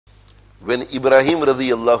When Ibrahim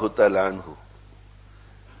radiyallahu ta'ala anhu,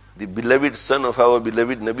 the beloved son of our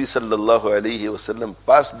beloved Nabi sallallahu alayhi wasallam,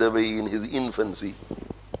 passed away in his infancy,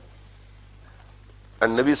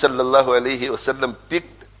 and Nabi sallallahu alayhi wasallam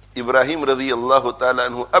picked Ibrahim radiyallahu ta'ala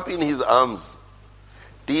anhu up in his arms.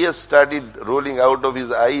 Tears started rolling out of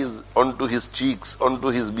his eyes onto his cheeks, onto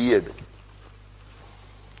his beard.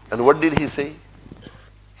 And what did he say?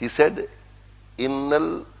 He said,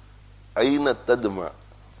 Innal ayna tadma.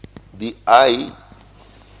 The eye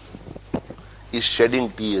is shedding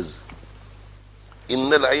tears.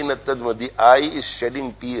 Innal ayna tadma. The eye is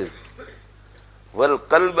shedding tears. Wal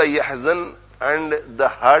qalba yahzan. And the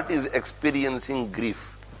heart is experiencing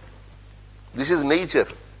grief. This is nature.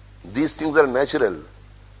 These things are natural.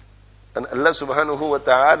 And Allah subhanahu wa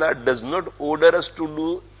ta'ala does not order us to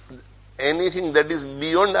do anything that is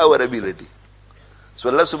beyond our ability. So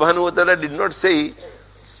Allah subhanahu wa ta'ala did not say,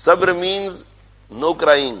 sabr means no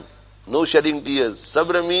crying, no shedding tears.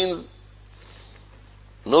 Sabr means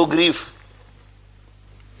no grief.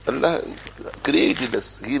 Allah created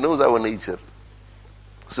us. He knows our nature.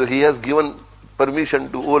 So He has given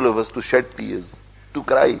permission to all of us to shed tears, to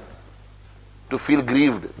cry, to feel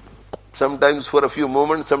grieved. Sometimes for a few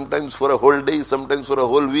moments, sometimes for a whole day, sometimes for a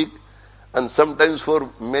whole week, and sometimes for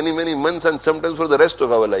many, many months, and sometimes for the rest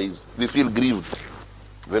of our lives. We feel grieved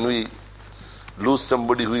when we lose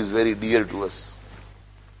somebody who is very dear to us.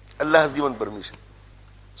 Allah has given permission.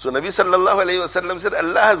 So Nabi sallallahu alayhi wasallam said,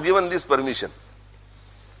 Allah has given this permission.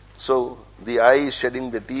 So the eye is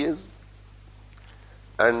shedding the tears,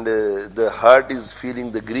 and the heart is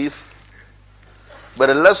feeling the grief. But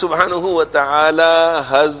Allah subhanahu wa ta'ala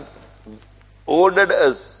has ordered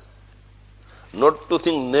us not to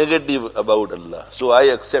think negative about Allah. So I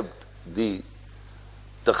accept the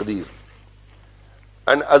taqdeer.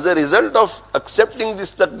 And as a result of accepting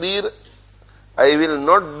this taqdeer, I will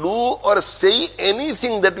not do or say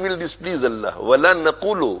anything that will displease Allah. Wala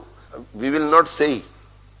naqulu. We will not say.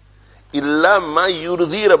 Illa ma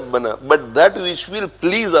yurdi rabbana, but that which will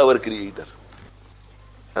please our Creator.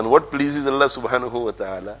 And what pleases Allah subhanahu wa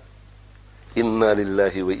ta'ala? Inna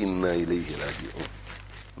lillahi wa inna ilayhi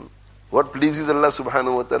raji'un. What pleases Allah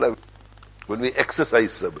subhanahu wa ta'ala? When we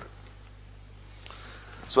exercise sabr.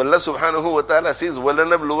 So Allah subhanahu wa ta'ala says,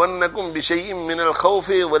 وَلَنَبْلُوَنَّكُمْ بِشَيْءٍ مِّنَ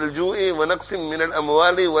الْخَوْفِ وَالْجُوءِ وَنَقْصٍ مِّنَ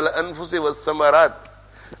الْأَمْوَالِ وَالْأَنفُسِ وَالثَّمَرَاتِ.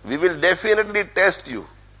 We will definitely test you.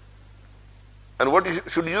 And what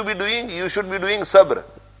should you be doing? You should be doing sabr.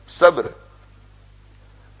 Sabr.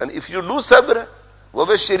 And if you do sabr,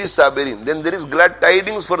 وَبَشِّرِ الصَّابِرِينَ, then there is glad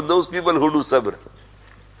tidings for those people who do sabr.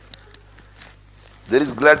 There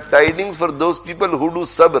is glad tidings for those people who do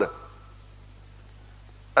sabr.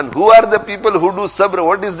 And who are the people who do sabr?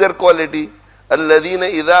 What is their quality? الَّذِينَ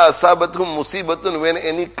إِذَا أَصَابَتْهُمْ مُصِيبَةٌ. When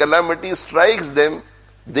any calamity strikes them,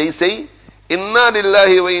 they say, إِنَّا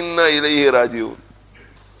لِلَّهِ وَإِنَّا إِلَيْهِ رَاجِعُونَ.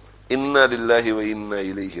 Inna lillahi wa inna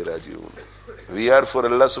ilayhi raji'un. We are for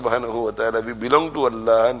Allah subhanahu wa ta'ala. We belong to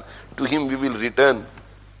Allah, and to Him we will return.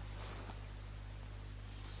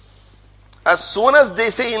 As soon as they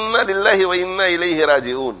say inna lillahi wa inna ilayhi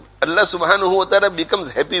raji'un, Allah subhanahu wa ta'ala becomes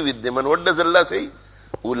happy with them. And what does Allah say?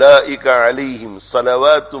 Ulaika alayhim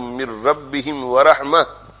salawatum mir rabbihim wa rahmah.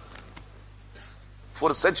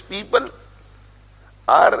 For such people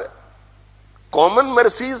are common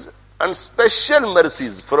mercies and special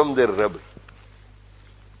mercies from their Rabb.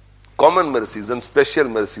 Common mercies and special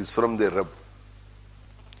mercies from their Rabb.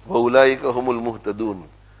 وَأُولَٰئِكَ هُمُ الْمُهْتَدُونَ.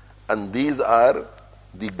 And these are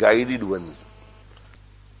the guided ones.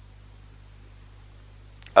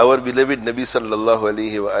 Our beloved Nabi sallallahu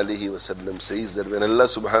alayhi wa alihi wa sallam says that when Allah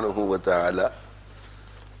subhanahu wa ta'ala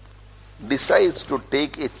decides to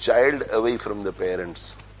take a child away from the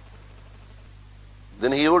parents,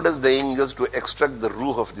 then He orders the angels to extract the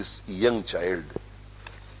ruh of this young child,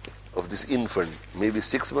 of this infant, maybe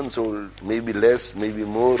 6 months old, maybe less, maybe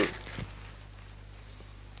more.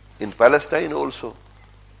 In Palestine also,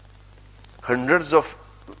 hundreds of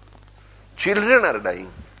children are dying.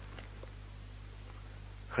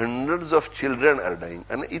 Hundreds of children are dying.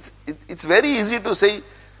 And it's very easy to say,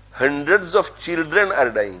 hundreds of children are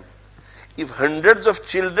dying. If hundreds of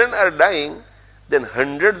children are dying, then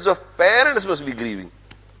hundreds of parents must be grieving.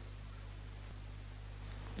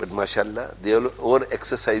 But mashallah, they are all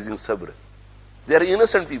exercising sabr. They are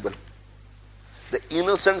innocent people. The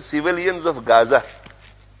innocent civilians of Gaza,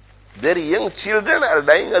 their young children are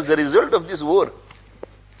dying as a result of this war.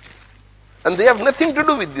 And they have nothing to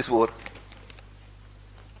do with this war.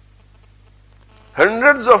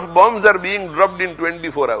 Hundreds of bombs are being dropped in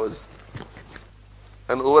 24 hours.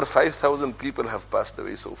 And over 5,000 people have passed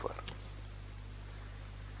away so far.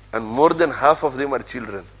 And more than half of them are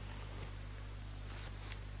children.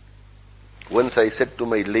 Once I said to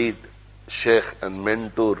my late Shaykh and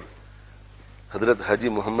mentor, Hazrat Haji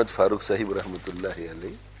Muhammad Farooq Sahib Rahmatullahi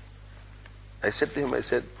alayhi, I said to him, I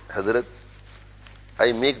said, Hazrat,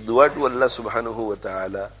 I make dua to Allah subhanahu wa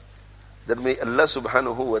ta'ala that may Allah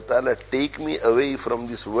subhanahu wa ta'ala take me away from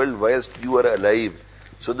this world whilst you are alive,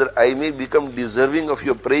 so that I may become deserving of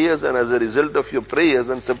your prayers, and as a result of your prayers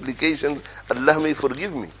and supplications, Allah may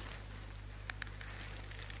forgive me.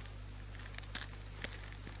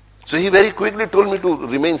 So he very quickly told me to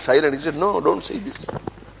remain silent. He said, no, don't say this.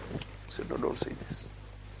 He said, no, don't say this.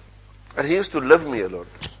 And he used to love me a lot.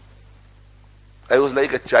 I was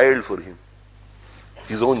like a child for him,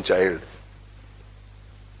 his own child.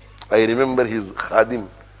 I remember his khadim,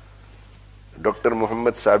 Dr.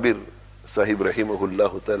 Muhammad Sabir Sahib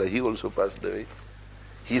Rahimahullah Ta'ala, he also passed away.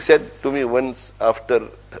 He said to me once after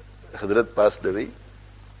Hazrat passed away,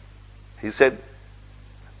 he said,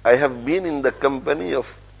 I have been in the company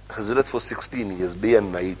of Hazrat for 16 years, day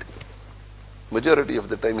and night. Majority of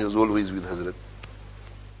the time he was always with Hazrat.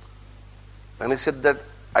 And he said that,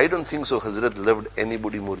 I don't think so Hazrat loved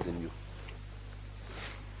anybody more than you.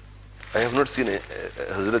 I have not seen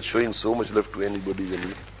Hazrat showing so much love to anybody than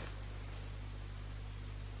you.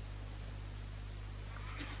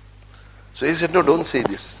 So he said, no, don't say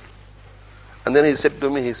this. And then he said to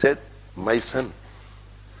me, he said, my son,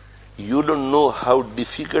 you don't know how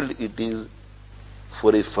difficult it is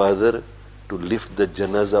for a father to lift the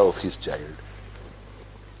janazah of his child.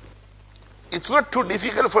 It's not too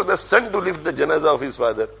difficult for the son to lift the janazah of his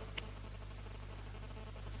father.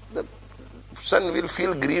 The son will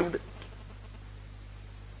feel grieved,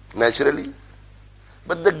 naturally.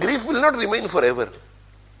 But the grief will not remain forever.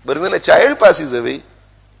 But when a child passes away,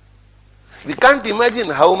 we can't imagine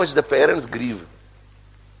how much the parents grieve.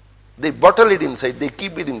 They bottle it inside, they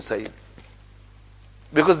keep it inside.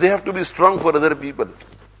 Because they have to be strong for other people.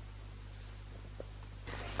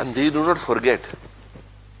 And they do not forget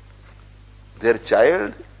their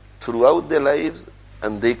child throughout their lives,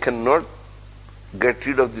 and they cannot get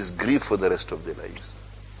rid of this grief for the rest of their lives.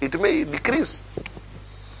 It may decrease,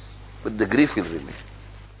 but the grief will remain.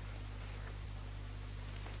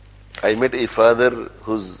 I met a father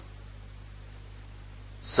whose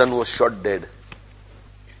son was shot dead.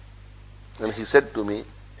 And he said to me,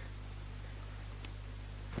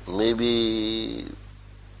 maybe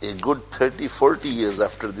a good 30, 40 years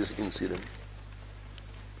after this incident,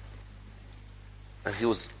 and he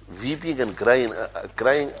was weeping and crying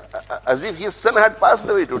as if his son had passed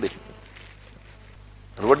away today.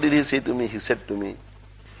 And what did he say to me? He said to me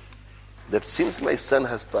that since my son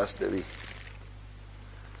has passed away,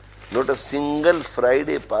 not a single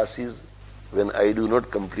Friday passes when I do not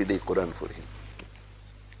complete a Quran for him.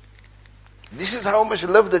 This is how much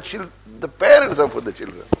love the parents have for the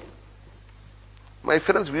children. My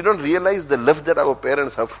friends, we don't realize the love that our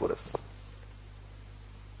parents have for us.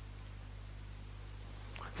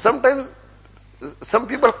 Sometimes, some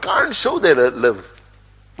people can't show their love.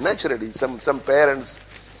 Naturally, some parents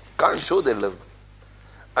can't show their love.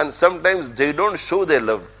 And sometimes they don't show their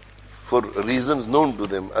love for reasons known to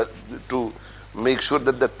them, to make sure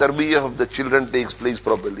that the tarbiyah of the children takes place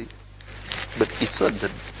properly. But it's not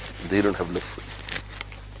that they don't have love for you.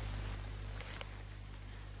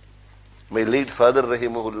 My late father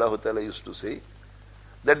Rahimahullah Ta'ala used to say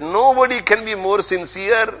that nobody can be more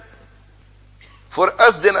sincere for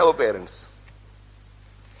us than our parents.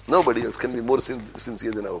 Nobody else can be more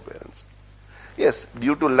sincere than our parents. Yes,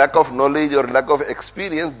 due to lack of knowledge or lack of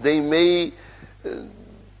experience, they may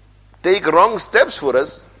take wrong steps for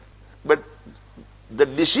us, but the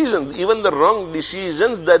decisions, even the wrong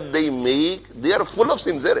decisions that they make, they are full of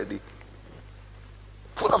sincerity.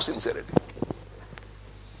 Full of sincerity.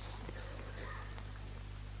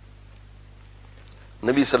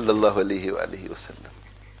 Nabi sallallahu alayhi wa sallam,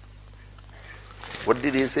 what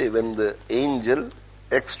did he say when the angel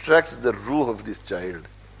extracts the ruh of this child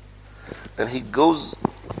and he goes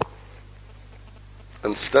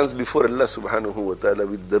and stands before Allah subhanahu wa ta'ala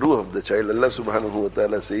with the ruh of the child? Allah subhanahu wa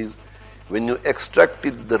ta'ala says, when you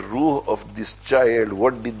extracted the ruh of this child,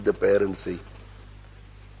 what did the parents say?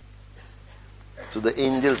 So the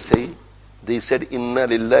angels say, they said, Inna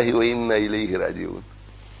lillahi wa inna ilayhi raji'un.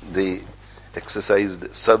 They exercised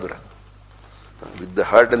sabr. With the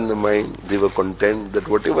heart and the mind, they were content that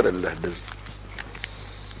whatever Allah does,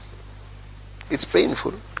 it's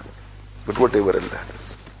painful, but whatever Allah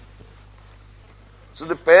does. So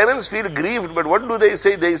the parents feel grieved, but what do they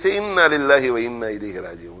say? They say, Inna lillahi wa inna ilayhi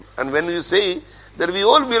raji'un. And when you say that we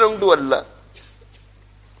all belong to Allah,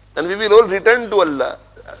 and we will all return to Allah,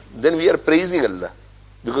 then we are praising Allah,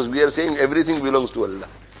 because we are saying everything belongs to Allah.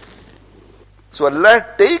 So Allah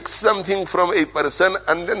takes something from a person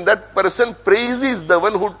and then that person praises the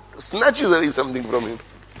one who snatches away something from him.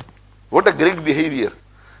 What a great behavior.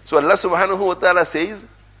 So Allah subhanahu wa ta'ala says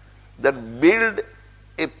that build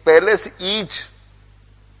a palace each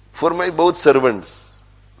for my both servants,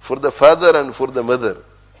 for the father and for the mother.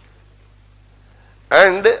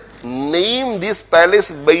 And name this palace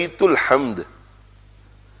Baytul Hamd,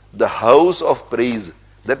 the house of praise.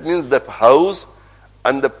 That means the house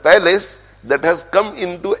and the palace that has come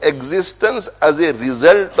into existence as a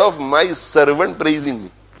result of my servant praising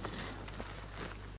me.